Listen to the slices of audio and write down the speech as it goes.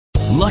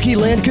Lucky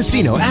Land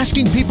Casino,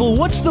 asking people,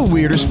 what's the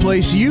weirdest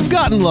place you've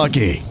gotten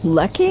lucky?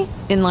 Lucky?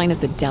 In line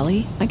at the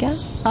deli, I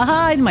guess?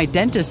 Aha, in my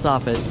dentist's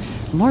office.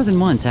 More than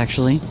once,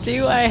 actually.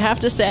 Do I have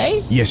to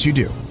say? Yes, you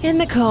do. In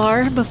the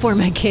car before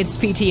my kids'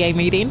 PTA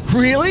meeting.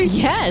 Really?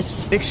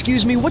 Yes.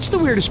 Excuse me, what's the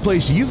weirdest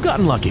place you've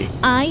gotten lucky?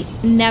 I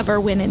never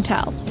win and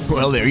tell.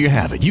 Well, there you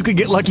have it. You can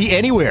get lucky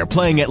anywhere,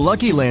 playing at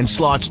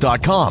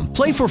LuckyLandSlots.com.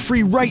 Play for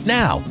free right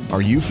now.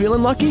 Are you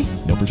feeling lucky?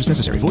 No purchase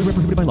necessary. Void where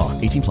prohibited by law.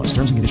 18 plus.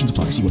 Terms and conditions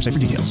apply. See website for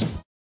details.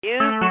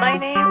 My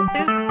name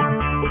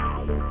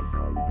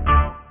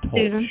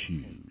is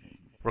Susan.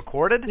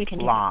 Recorded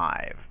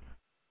live.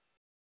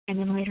 And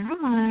then later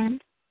on,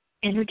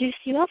 introduce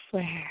you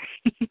elsewhere.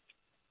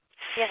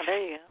 Yeah,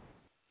 there you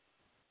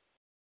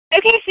go.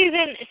 Okay,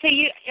 Susan.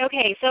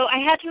 So I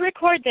had to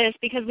record this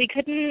because we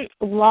couldn't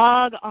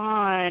log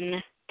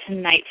on to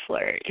Night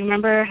Flirt.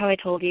 Remember how I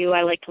told you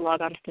I like to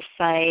log onto the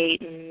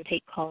site and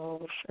take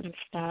calls and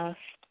stuff?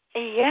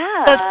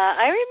 Yeah, so,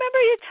 I remember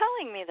you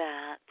telling me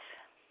that.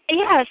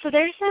 Yeah, so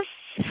there's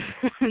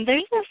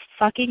this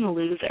fucking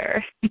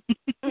loser.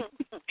 What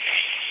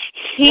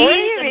do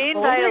you mean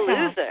by a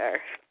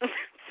loser?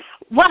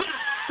 Well,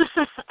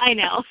 I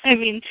know. I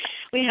mean,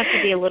 we have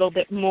to be a little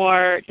bit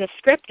more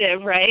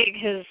descriptive, right?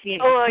 Because,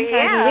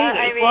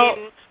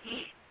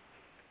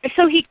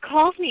 so he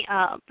calls me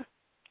up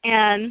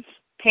and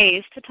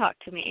pays to talk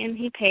to me, and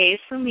he pays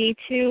for me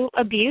to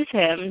abuse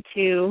him,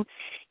 to,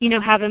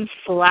 have him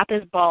slap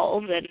his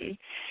balls and,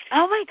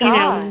 oh my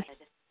God.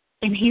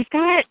 And he's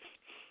got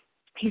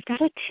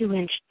a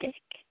 2-inch dick.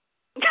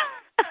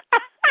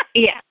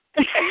 Yeah.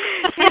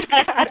 He's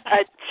got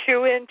a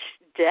 2-inch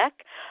dick?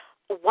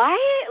 Why?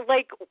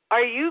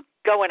 Are you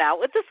going out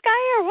with this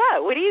guy or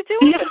what? What are you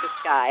doing with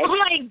this guy? Oh,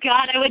 my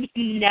God, I would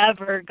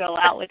never go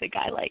out with a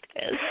guy like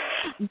this.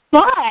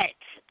 But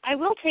I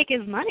will take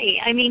his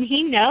money. I mean,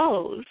 he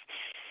knows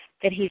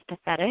that he's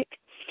pathetic.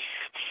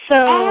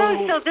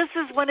 So this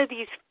is one of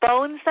these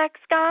phone sex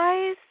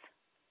guys?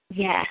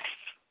 Yes.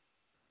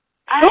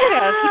 Sort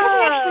of. He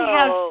doesn't actually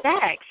have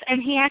sex,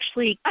 and he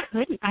actually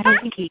couldn't. I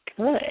don't think he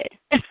could.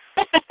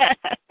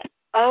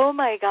 Oh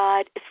my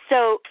God.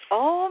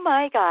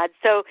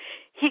 So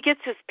he gets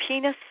his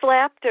penis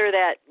slapped, or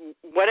that,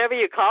 whatever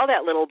you call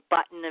that little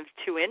button of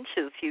 2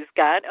 inches he's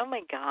got. Oh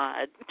my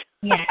God.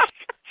 Yes.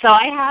 So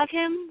I have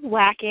him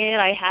whack it.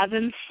 I have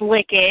him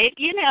flick it.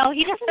 He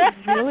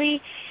doesn't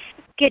really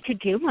get to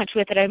do much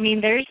with it. I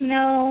mean, there's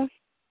no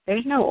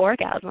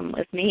orgasm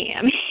with me.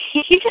 I mean,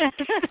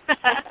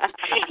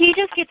 he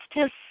just gets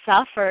to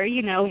suffer,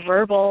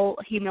 verbal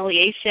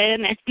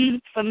humiliation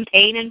and some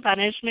pain and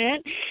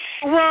punishment.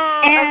 Well,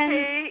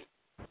 okay,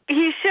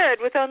 he should.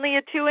 With only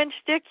a 2-inch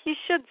dick, he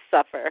should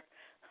suffer.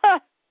 Huh.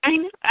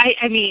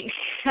 I mean,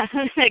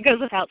 that goes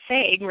without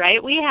saying,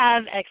 right? We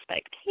have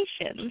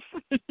expectations.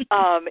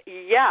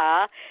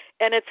 Yeah,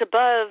 and it's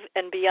above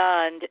and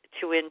beyond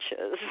 2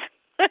 inches.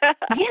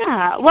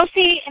 Yeah. Well,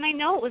 see, and I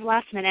know it was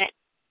last minute,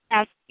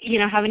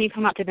 having you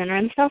come out to dinner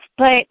and stuff,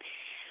 but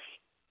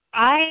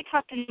I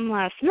talked to him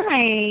last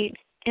night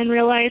and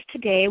realized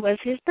today was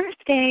his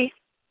birthday.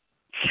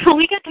 So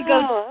we got to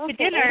go to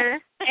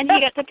dinner, and he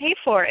got to pay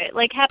for it.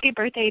 Like, happy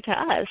birthday to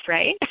us,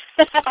 right?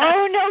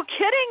 Oh, no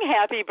kidding,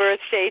 happy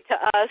birthday to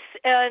us,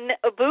 and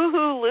a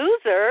boo-hoo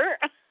loser.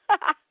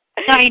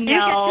 I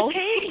know. You get to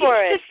pay for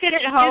it. To sit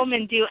at home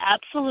and do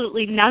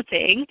absolutely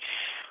nothing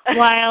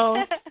while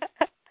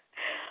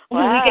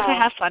we get to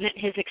have fun at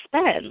his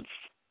expense.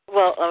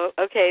 Well,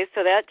 okay,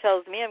 so that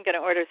tells me I'm going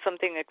to order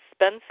something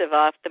expensive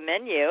off the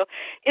menu.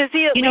 Is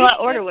he at least what?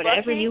 Order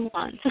whatever you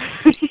want.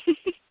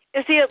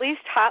 Is he at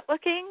least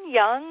hot-looking,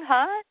 young,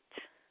 hot?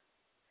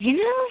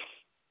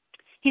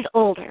 He's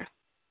older.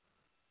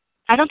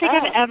 I don't think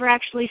I've ever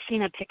actually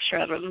seen a picture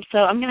of him, so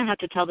I'm going to have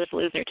to tell this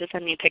loser to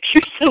send me a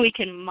picture so we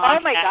can mock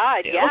Oh, my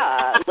God, too.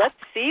 Yeah. Let's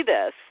see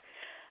this.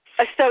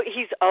 So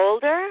he's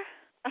older?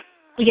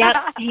 Yep,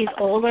 he's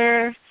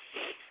older,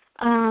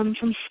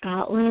 from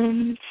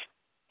Scotland.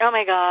 Oh,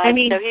 my God. I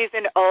mean, so he's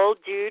an old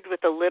dude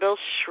with a little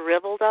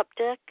shriveled up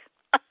dick?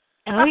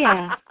 Oh,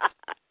 yeah.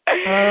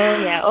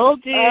 Oh, yeah.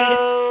 Old dude,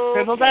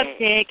 shriveled up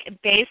dick,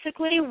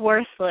 basically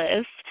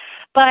worthless.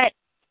 But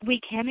I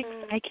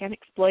can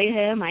exploit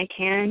him. I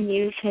can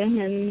use him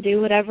and do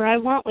whatever I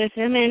want with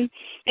him. And,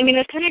 I mean,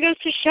 this kind of goes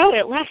to show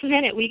it. Last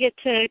minute, we get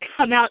to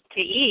come out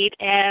to eat,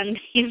 and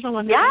he's the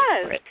one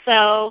that pays for it.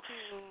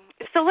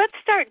 So let's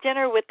start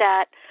dinner with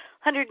that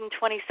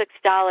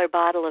 $126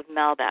 bottle of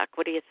Malbec.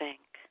 What do you think?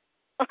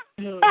 I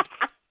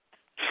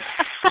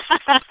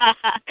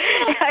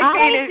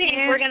think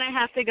we're going to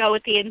have to go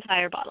with the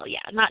entire bottle,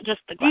 not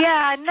just the glass.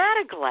 Yeah, not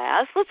a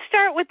glass. Let's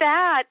start with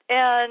that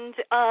and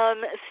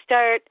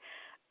start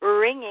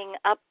ringing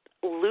up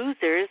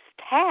Loser's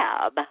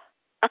tab.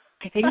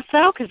 I think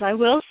so, because I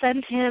will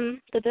send him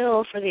the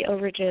bill for the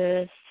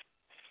overages.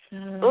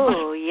 So.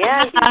 Oh,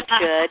 yeah, you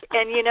should.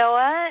 And you know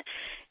what?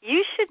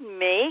 You should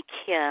make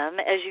him,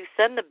 as you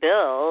send the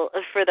bill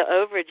for the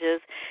overages,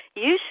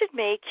 you should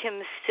make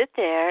him sit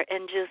there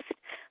and just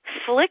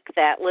flick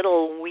that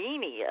little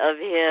weenie of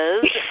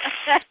his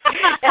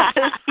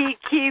as he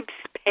keeps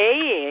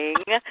paying.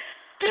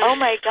 Oh,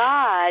 my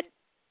God.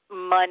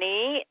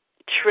 Money,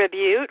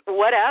 tribute,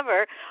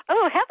 whatever.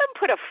 Oh, have him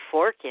put a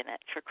fork in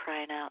it, for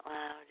crying out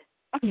loud.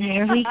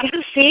 There we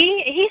go.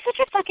 See, he's such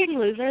a fucking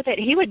loser that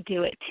he would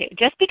do it, too,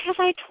 just because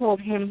I told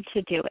him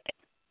to do it.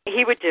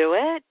 He would do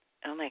it?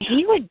 Oh, my God.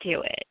 He would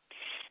do it.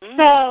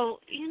 So,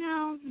 you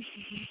know.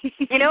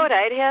 You know what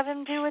I'd have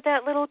him do with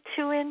that little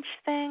 2-inch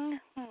thing?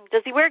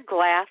 Does he wear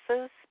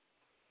glasses?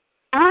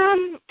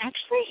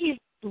 Actually, he's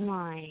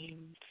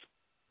blind.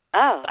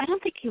 Oh. I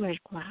don't think he wears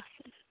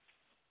glasses.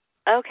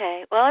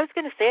 Okay. Well, I was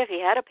going to say if he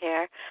had a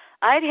pair,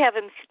 I'd have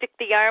him stick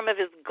the arm of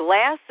his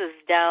glasses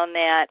down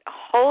that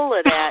hole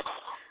of that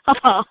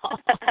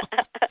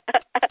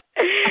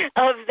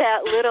of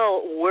that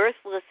little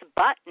worthless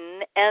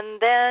button, and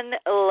then,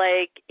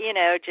 like, you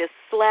know, just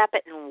slap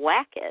it and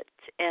whack it,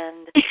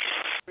 and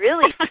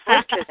really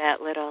torture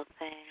that little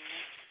thing.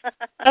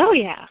 Oh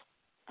yeah,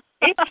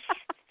 it's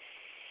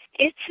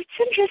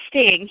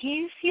interesting.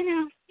 He's, you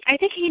know, I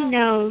think he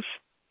knows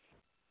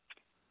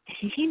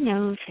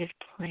his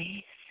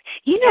place.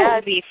 You know, it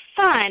would be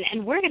fun,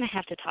 and we're going to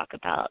have to talk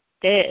about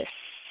this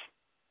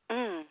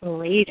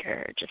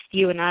later, just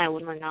you and I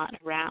when we're not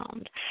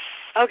around.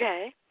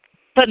 Okay.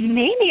 But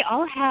maybe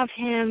I'll have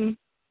him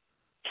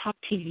talk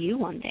to you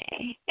one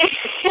day,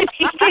 and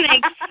he can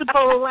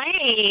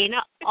explain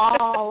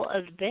all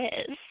of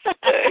this.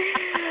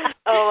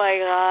 Oh, my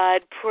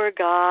God, poor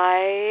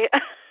guy.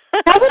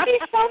 That would be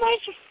so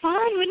much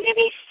fun. Wouldn't it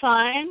be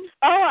fun?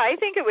 Oh, I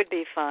think it would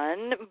be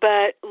fun,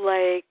 but,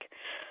 like,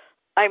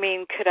 I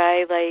mean, could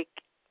I, like,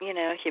 you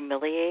know,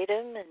 humiliate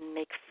him and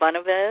make fun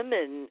of him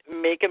and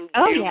make him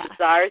do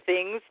bizarre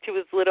things to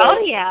his little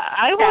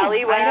I will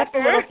write up a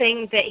little tallywhacker?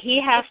 thing that he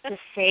has to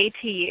say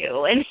to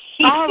you, and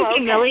he can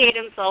humiliate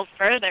himself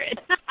further.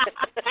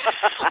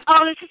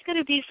 Oh, this is going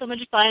to be so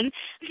much fun.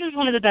 This is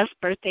one of the best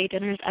birthday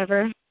dinners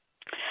ever.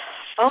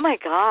 Oh, my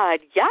God,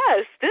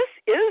 yes, this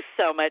is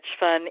so much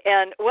fun.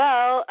 And,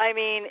 well, I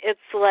mean, it's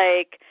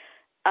like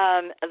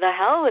the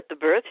hell with the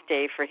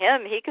birthday for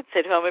him. He could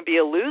sit home and be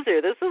a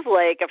loser. This is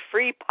like a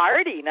free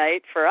party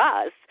night for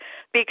us.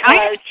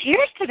 Because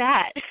cheers to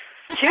that.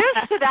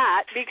 Cheers to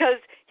that, because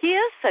he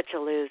is such a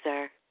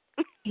loser.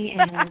 He is.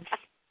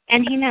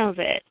 And he knows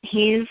it.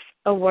 He's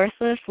a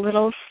worthless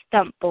little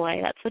stump boy.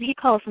 That's what he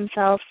calls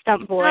himself,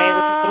 stump boy, with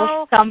his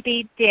little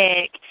stumpy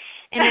dick.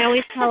 And I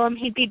always tell him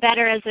he'd be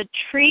better as a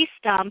tree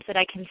stump that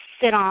I can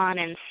sit on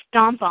and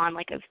stomp on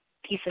like a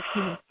piece of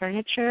human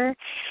furniture.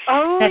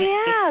 Oh,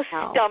 yeah,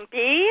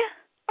 Stumpy.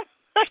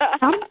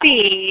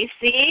 Stumpy,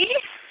 see?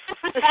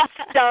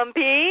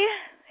 Stumpy.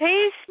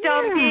 Hey,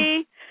 Stumpy.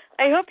 Yeah.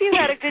 I hope you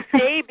had a good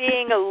day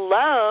being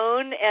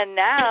alone and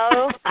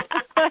now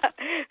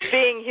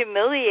being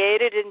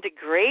humiliated and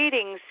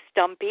degrading,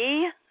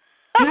 Stumpy.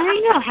 I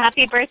know.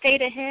 Happy birthday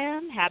to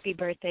him. Happy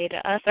birthday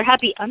to us. Or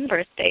happy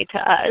unbirthday to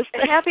us.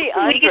 Happy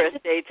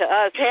unbirthday to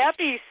us.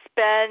 Happy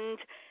spend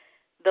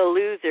the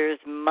loser's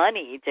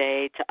money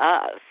day to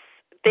us.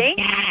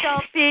 Thanks,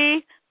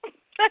 Stumpy.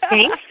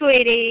 Thanks,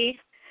 sweetie.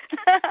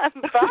 Bye.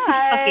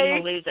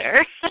 Fucking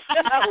loser.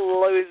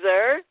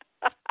 Loser.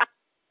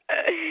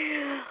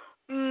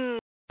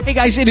 Hey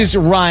guys, it is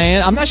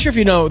Ryan. I'm not sure if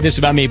you know this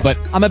about me, but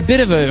I'm a bit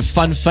of a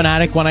fun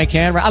fanatic when I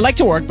can. I like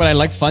to work, but I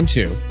like fun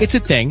too. It's a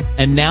thing.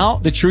 And now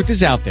the truth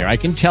is out there. I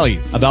can tell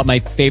you about my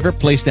favorite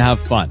place to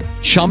have fun.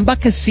 Chumba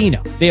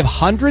Casino. They have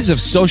hundreds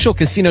of social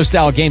casino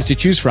style games to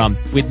choose from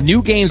with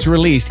new games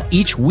released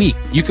each week.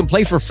 You can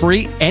play for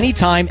free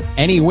anytime,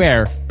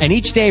 anywhere. And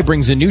each day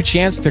brings a new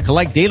chance to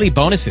collect daily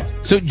bonuses.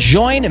 So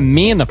join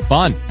me in the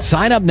fun.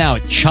 Sign up now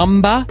at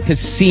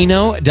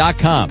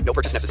ChumbaCasino.com. No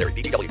purchase necessary.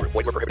 VGW Group.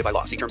 Void where prohibited by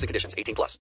law. See terms and conditions. 18+.